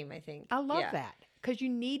the same, I think. I love Yeah. that because you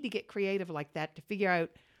need to get creative like that to figure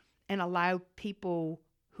out and allow people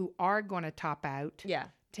who are going to top out Yeah.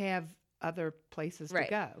 to have other places to Right.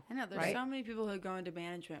 go. I know there's Right. so many people who go into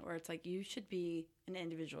management where it's like you should be an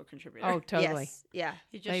individual contributor. Oh, totally. Yes. Yeah.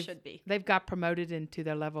 You just should be. They've got promoted into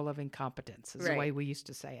their level of incompetence, is the Right. way we used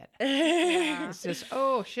to say it. Yeah. It's just,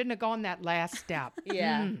 shouldn't have gone that last step.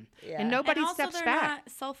 Yeah. Mm. Yeah. And nobody and also steps they're back. not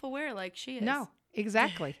self-aware like she is. No,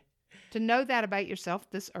 exactly. To know that about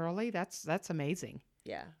yourself this early, that's amazing.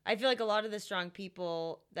 Yeah. I feel like a lot of the strong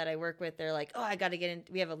people that I work with, they're like, oh, I got to get in.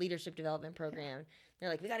 We have a leadership development program. They're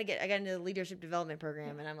like, I got into the leadership development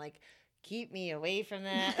program. And I'm like, keep me away from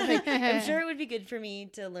that. Like, I'm sure it would be good for me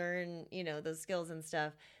to learn, those skills and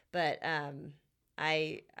stuff. But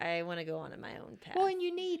I want to go on in my own path. Well, and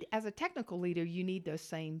you need, as a technical leader, you need those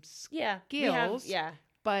same yeah. we skills. have- yeah.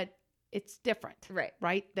 But it's different,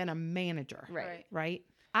 Right. than a manager, Right. right?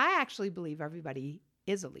 I actually believe everybody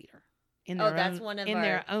is a leader in Oh, their that's own, one of in our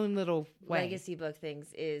their own little way. Legacy book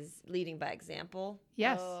things is leading by example.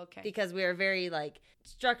 Yes. Oh, okay. Because we are very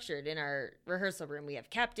structured in our rehearsal room. We have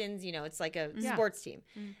captains, it's like a Yeah. sports team.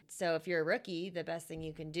 Mm. So if you're a rookie, the best thing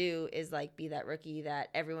you can do is be that rookie that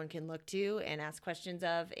everyone can look to and ask questions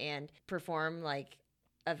of and perform like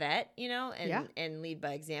a vet, and lead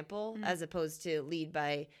by example, as opposed to lead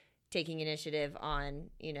by taking initiative on,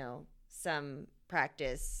 some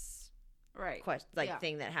practice Right.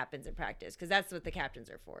 thing that happens in practice, because that's what the captains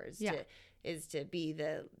are for, is Yeah. to is to be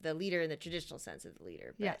the leader in the traditional sense of the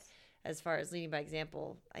leader. But Yes. as far as leading by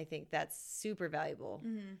example, I think that's super valuable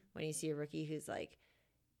when you see a rookie who's like,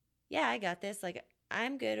 yeah, I got this. Like,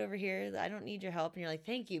 I'm good over here. I don't need your help. And you're like,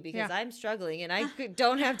 thank you, because I'm struggling and I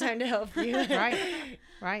don't have time to help you.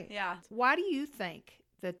 Right. Yeah. Why do you think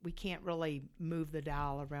that we can't really move the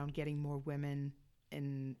dial around getting more women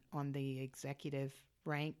on the executive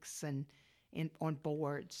ranks and on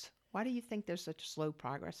boards? Why do you think there's such slow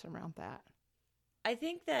progress around that? I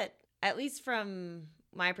think that, at least from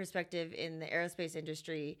my perspective in the aerospace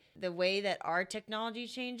industry, the way that our technology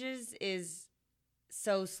changes is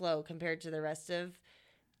so slow compared to the rest of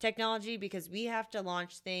technology, because we have to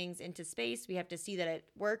launch things into space. We have to see that it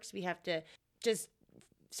works. We have to just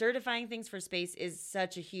certifying things for space is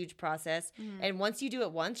such a huge process. And once you do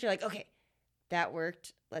it once, you're like, okay, that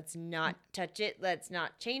worked. Let's not touch it. Let's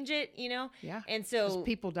not change it, you know? Yeah. And so 'Cause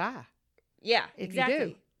people die. yeah, if exactly.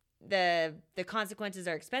 you do. The consequences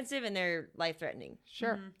are expensive and they're life-threatening.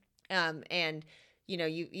 Sure. And you know,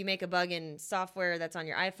 you make a bug in software that's on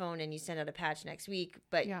your iPhone and you send out a patch next week,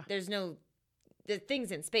 but there's the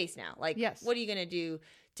thing's in space now. Like, what are you going to do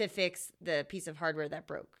to fix the piece of hardware that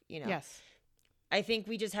broke, you know? Yes. I think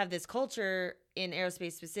we just have this culture in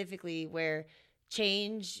aerospace specifically where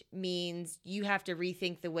change means you have to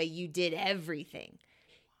rethink the way you did everything.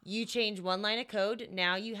 You change one line of code,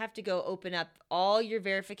 now you have to go open up all your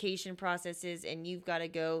verification processes and you've got to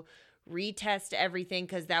go retest everything,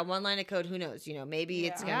 because that one line of code, who knows, you know, maybe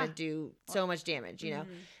it's going to do so much damage, you know?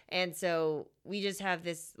 And so we just have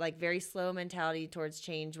this like very slow mentality towards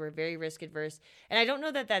change. We're very risk adverse. And I don't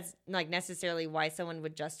know that that's like necessarily why someone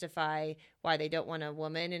would justify why they don't want a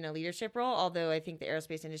woman in a leadership role. Although I think the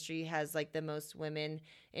aerospace industry has like the most women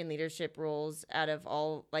in leadership roles out of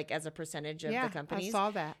all, like as a percentage of the companies. I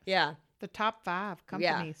saw that. Yeah. The top 5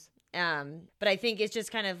 companies. But I think it's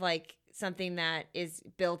just kind of like something that is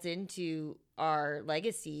built into our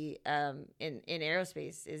legacy in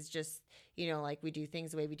aerospace, is just, you know, like we do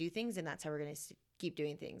things the way we do things, and that's how we're going to keep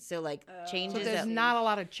doing things. So like changes. So there's not a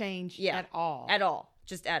lot of change at all. At all.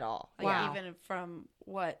 Just at all. Like, Wow. even from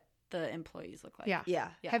what the employees look like. Yeah.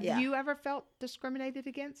 Have you ever felt discriminated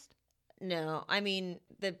against? No, I mean,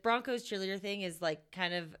 the Broncos cheerleader thing is like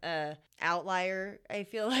kind of a outlier, I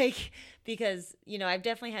feel like, because, you know, I've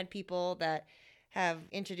definitely had people that have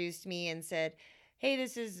introduced me and said, hey,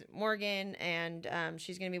 this is Morgan, and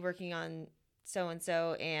she's going to be working on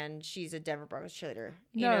so-and-so, and she's a Denver Broncos cheerleader,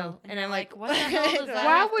 you know? And I'm like, what the hell does that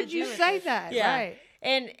Why have would to you do with say this? that? Yeah. Right.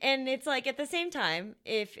 And it's like, at the same time,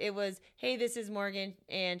 if it was, hey, this is Morgan,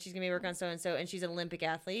 and she's going to be working on so-and-so, and she's an Olympic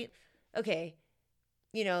athlete, okay,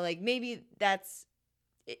 you know, like maybe that's,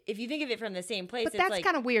 if you think of it from the same place, But it's that's like,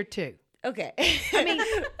 kind of weird too. okay. I mean,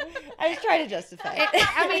 I was trying to justify it.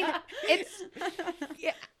 I mean,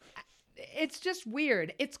 it's just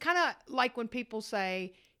weird. It's kind of like when people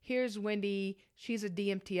say, here's Wendy, she's a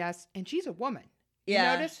DMTS, and she's a woman. You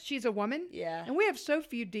notice she's a woman? Yeah. And we have so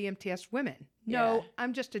few DMTS women. No,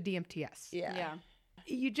 I'm just a DMTS. Yeah.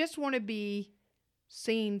 You just want to be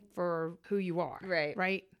seen for who you are. Right.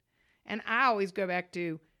 Right? And I always go back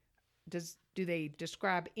to, do they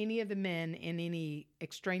describe any of the men in any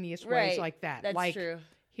extraneous ways like that? That's like, true.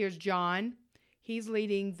 Here's John. He's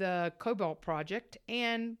leading the Cobalt project.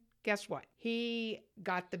 And guess what? He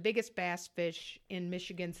got the biggest bass fish in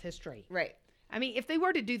Michigan's history. Right. I mean, if they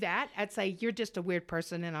were to do that, I'd say, you're just a weird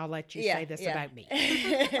person and I'll let you say this about me.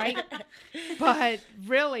 Right? But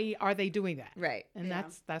really, are they doing that? Right. And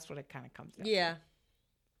that's what it kind of comes down to. Yeah.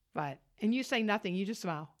 But, and you say nothing, you just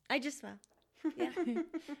smile. I just smile. Yeah.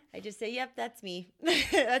 I just say, yep, that's me.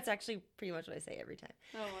 That's actually pretty much what I say every time.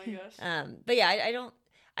 Oh my gosh. But yeah,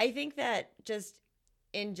 I think that just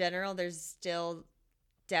in general, there's still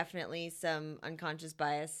definitely some unconscious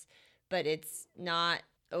bias, but it's not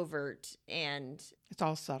overt, and It's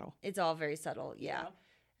all subtle. it's all very subtle. Yeah.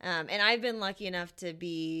 And I've been lucky enough to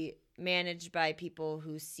be managed by people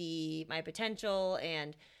who see my potential,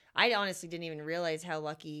 and I honestly didn't even realize how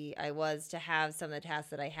lucky I was to have some of the tasks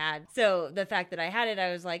that I had. So the fact that I had it,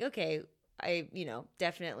 I was like, okay, I,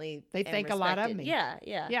 definitely They am think a lot of respected. me. Yeah.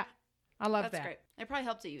 Yeah. I love That's that. great. It probably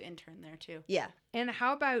helps that you intern there too. Yeah. And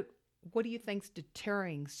how about, what do you think's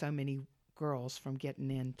deterring so many girls from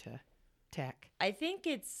getting into tech? I think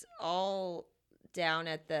it's all down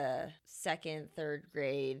at the 2nd, 3rd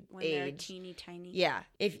grade When they're age. teeny tiny. Yeah.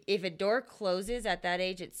 If a door closes at that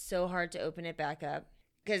age, it's so hard to open it back up.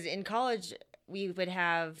 Because in college, we would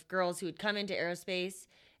have girls who would come into aerospace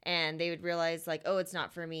and they would realize like, oh, it's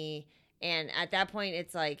not for me. And at that point,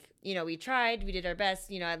 it's like, we tried, we did our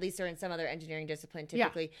best, at least they're in some other engineering discipline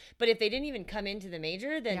typically. Yeah. But if they didn't even come into the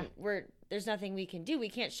major, then there's nothing we can do. We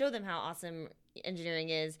can't show them how awesome engineering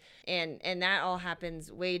is. And that all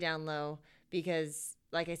happens way down low because,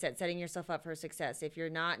 like I said, setting yourself up for success. If you're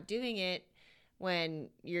not doing it when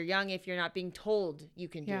you're young, if you're not being told you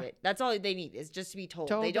can do it, that's all they need is just to be told.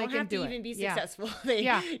 They don't have to even be successful. They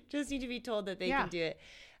just need to be told that they can do it.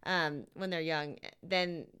 When they're young,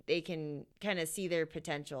 then they can kind of see their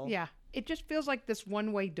potential. Yeah. It just feels like this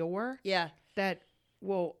one-way door that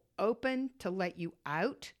will open to let you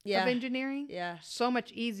out of engineering so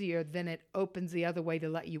much easier than it opens the other way to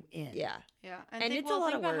let you in. Yeah. And it's a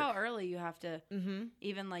lot of work. Think about how early you have to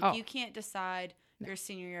even like you can't decide your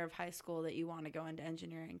senior year of high school that you want to go into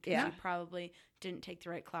engineering because you probably didn't take the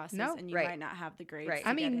right classes and you might not have the grades. Right.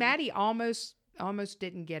 I mean, Maddie almost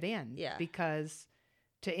didn't get in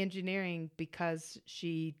to engineering because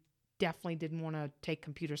she definitely didn't want to take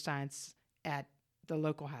computer science at the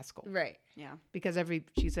local high school. Right. Yeah. Because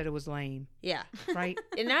she said it was lame. Yeah. Right.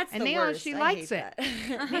 And that's and the now worst. She likes it.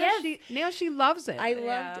 Now she loves it.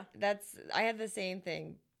 I have the same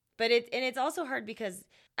thing. But it's also hard because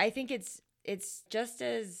I think it's just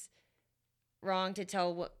as wrong to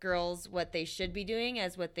tell girls what they should be doing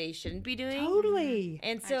as what they shouldn't be doing. Totally.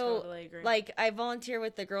 And so I totally agree. like I volunteer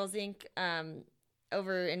with the Girls Inc.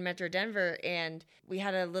 Over in Metro Denver, and we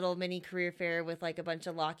had a little mini career fair with like a bunch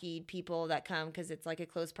of Lockheed people that come because it's like a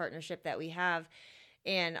close partnership that we have.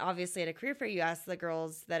 And obviously at a career fair, you ask the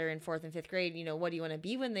girls that are in 4th and 5th grade, what do you want to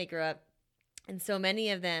be when they grow up? And so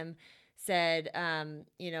many of them said,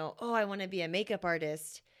 oh, I want to be a makeup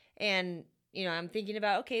artist. And, I'm thinking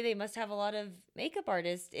about, okay, they must have a lot of makeup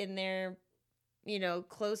artists in their,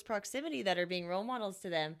 close proximity that are being role models to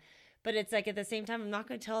them. But it's like at the same time, I'm not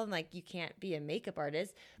going to tell them like you can't be a makeup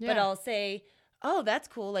artist, but I'll say, oh, that's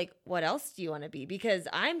cool. Like, what else do you want to be? Because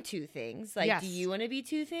I'm 2 things. Like, do you want to be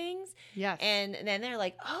 2 things? Yes. And then they're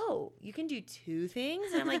like, oh, you can do 2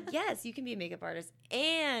 things? And I'm like, yes, you can be a makeup artist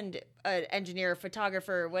and an engineer,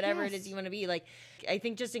 photographer, whatever it is you want to be. Like, I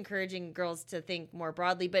think just encouraging girls to think more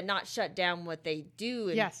broadly, but not shut down what they do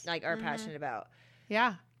and like are passionate about.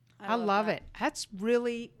 Yeah. I love it. That's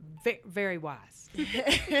really very wise.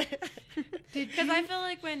 Because I feel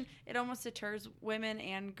like when it almost deters women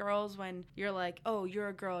and girls when you're like, oh, you're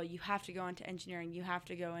a girl, you have to go into engineering, you have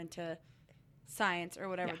to go into science or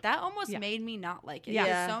whatever. That almost made me not like it.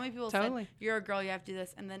 Yeah. So many people said, you're a girl, you have to do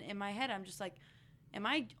this. And then in my head, I'm just like, am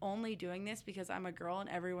I only doing this because I'm a girl and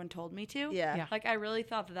everyone told me to? Yeah. Like, I really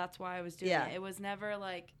thought that that's why I was doing it. It was never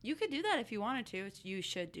like, you could do that if you wanted to. It's you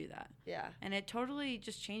should do that. Yeah. And it totally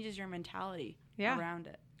just changes your mentality around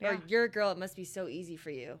it. Or you're a girl, it must be so easy for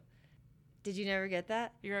you. Did you never get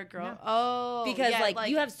that? You're a girl? No. Oh. Because, like,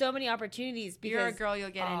 you have so many opportunities. Because you're a girl, you'll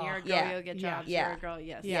get in. You're a girl, you'll get jobs. Yeah. You're a girl,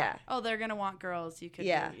 yes. Yeah. Oh, they're going to want girls. You could do,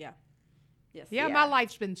 Yes. Yeah, my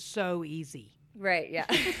life's been so easy. Right, yeah.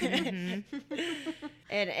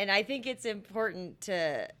 And I think it's important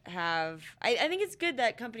to have I think it's good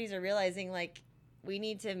that companies are realizing like we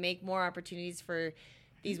need to make more opportunities for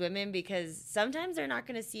these women because sometimes they're not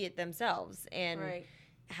going to see it themselves and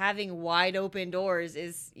having wide open doors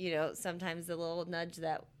is, sometimes the little nudge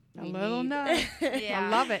that we need. Nudge. I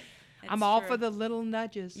love it. I'm all for the little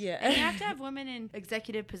nudges. Yeah. And you have to have women in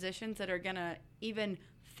executive positions that are going to even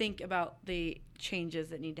think about the changes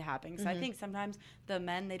that need to happen. Because I think sometimes the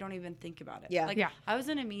men, they don't even think about it. Yeah. I was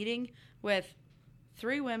in a meeting with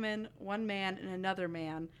 3 women, 1 man, and another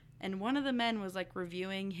man. And one of the men was like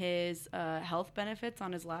reviewing his health benefits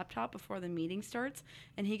on his laptop before the meeting starts.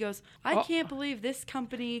 And he goes, I can't believe this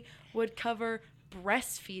company would cover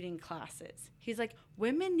breastfeeding classes. He's like,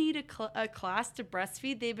 women need a class to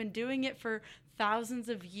breastfeed. They've been doing it for thousands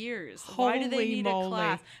of years. Why do they need a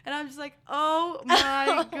class? And I'm just like, oh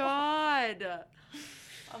my God.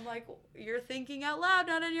 I'm like, you're thinking out loud,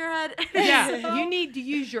 not in your head. Yeah, so, you need to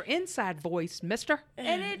use your inside voice, mister.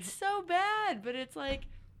 And it's so bad, but it's like,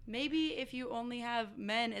 maybe if you only have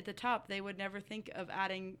men at the top, they would never think of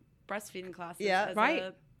adding breastfeeding classes as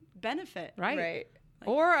a benefit. Like,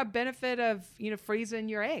 or a benefit of, freezing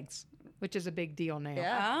your eggs, which is a big deal now.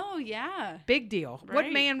 Yeah. Oh, yeah. Big deal. Right.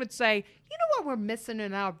 What man would say, you know what we're missing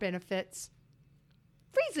in our benefits?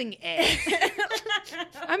 Freezing eggs.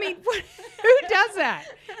 I mean, who does that,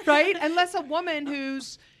 right? Unless a woman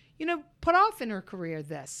who's, put off in her career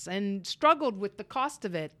this and struggled with the cost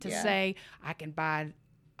of it to say, I can buy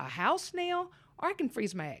a house now or I can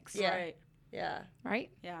freeze my eggs. Yeah. Right. Yeah. Right?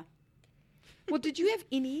 Yeah. Well, did you have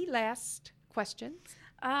any last questions?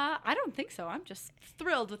 I don't think so. I'm just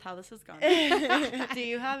thrilled with how this has gone. Do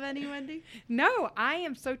you have any, Wendy? No, I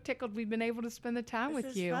am so tickled we've been able to spend the time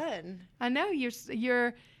with you. This is fun. I know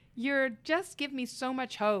you're just give me so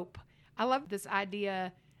much hope. I love this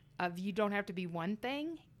idea of you don't have to be one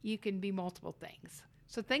thing, you can be multiple things.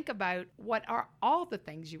 So think about what are all the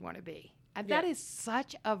things you want to be. And that is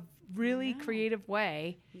such a really creative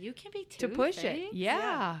way You can be two to push things? it.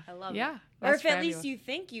 Yeah. I love it. Yeah. Or That's if at fabulous. least you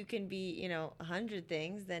think you can be, 100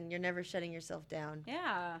 things, then you're never shutting yourself down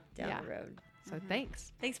Yeah. the road. So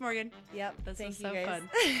thanks. Thanks, Morgan. Yep. This Thank was you so guys. fun.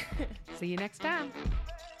 See you next time.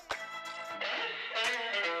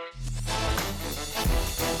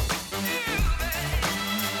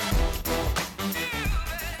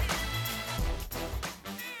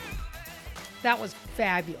 That was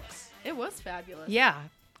fabulous. It was fabulous. Yeah.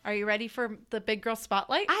 Are you ready for the Big Girl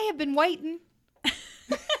Spotlight? I have been waiting.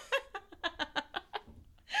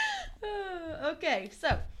 Okay,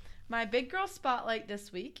 so my Big Girl Spotlight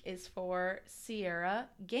this week is for Sierra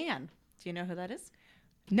Gann. Do you know who that is?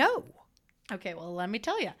 No. Okay, well, let me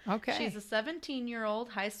tell you. Okay. She's a 17-year-old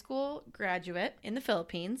high school graduate in the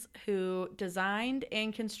Philippines who designed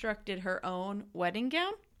and constructed her own wedding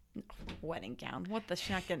gown. What the? She's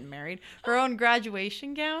not getting married. Her own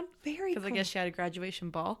graduation gown. Very cool. Because I guess she had a graduation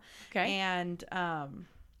ball. Okay. And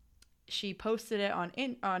she posted it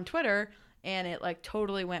on Twitter, and it like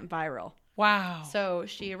totally went viral. Wow. So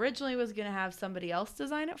she originally was going to have somebody else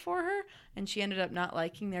design it for her, and she ended up not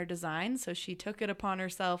liking their design. So she took it upon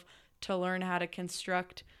herself to learn how to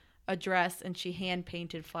construct a dress, and she hand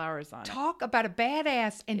painted flowers on it. Talk about a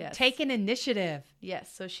badass and Yes. take an initiative.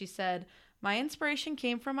 Yes. So she said, my inspiration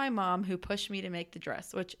came from my mom who pushed me to make the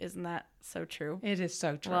dress, which isn't that so true? It is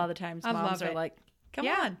so true. A lot of the times I moms love are it. like, come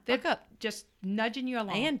Yeah, on, they're look up. just nudging you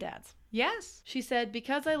along. And dads. Yes. She said,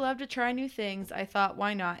 because I love to try new things, I thought,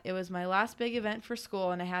 why not? It was my last big event for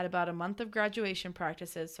school, and I had about a month of graduation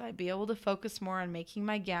practices, so I'd be able to focus more on making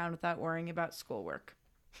my gown without worrying about schoolwork.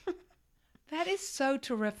 That is so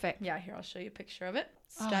terrific. Yeah, here, I'll show you a picture of it. Oh,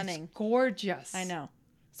 it's Stunning. gorgeous. I know.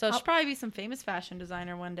 So she'll probably be some famous fashion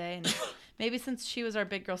designer one day, and maybe since she was our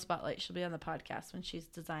Big Girl Spotlight, she'll be on the podcast when she's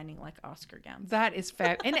designing like Oscar gowns. That is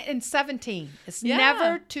fab. And 17. It's Yeah.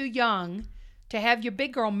 never too young to have your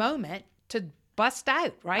big girl moment to bust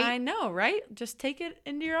out, right? I know, right? Just take it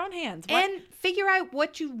into your own hands. And figure out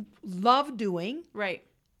what you love doing Right.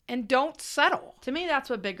 and don't settle. To me, that's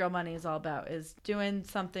what Big Girl Money is all about, is doing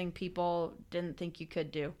something people didn't think you could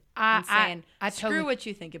do. I And saying, I screw totally- what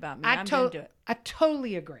you think about me. I'm going to do it. I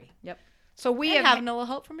totally agree. Yep. So we And have having a little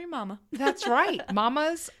help from your mama. That's right.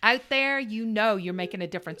 Mamas out there, you're making a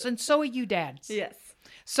difference. And so are you dads. Yes.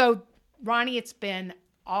 So, Ronnie, it's been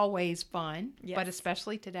always fun, Yes. but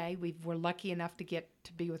especially today. We're lucky enough to get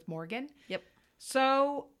to be with Morgan. Yep.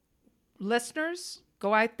 So, listeners,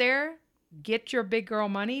 go out there, get your big girl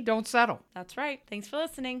money. Don't settle. That's right. Thanks for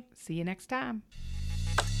listening. See you next time.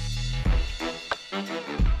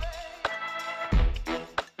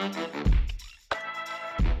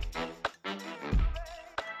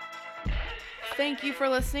 Thank you for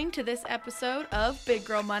listening to this episode of Big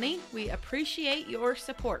Girl Money. We appreciate your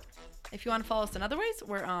support. If you want to follow us in other ways,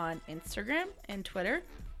 we're on Instagram and Twitter,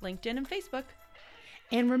 LinkedIn, and Facebook.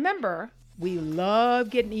 And remember, we love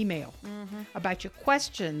getting email about your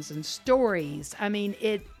questions and stories. I mean,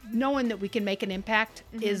 knowing that we can make an impact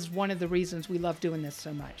is one of the reasons we love doing this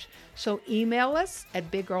so much. So email us at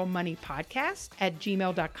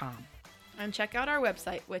biggirlmoneypodcast@gmail.com. And check out our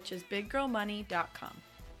website, which is biggirlmoney.com.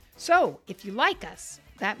 So if you like us,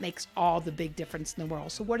 that makes all the big difference in the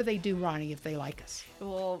world. So what do they do, Ronnie, if they like us?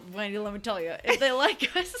 Well, Wendy, let me tell you, if they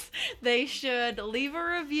like us, they should leave a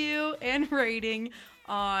review and rating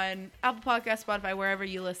on Apple Podcasts, Spotify, wherever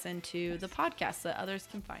you listen to the podcast so that others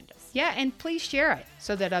can find us. Yeah, and please share it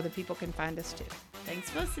so that other people can find us too. Thanks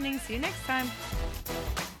for listening. See you next time.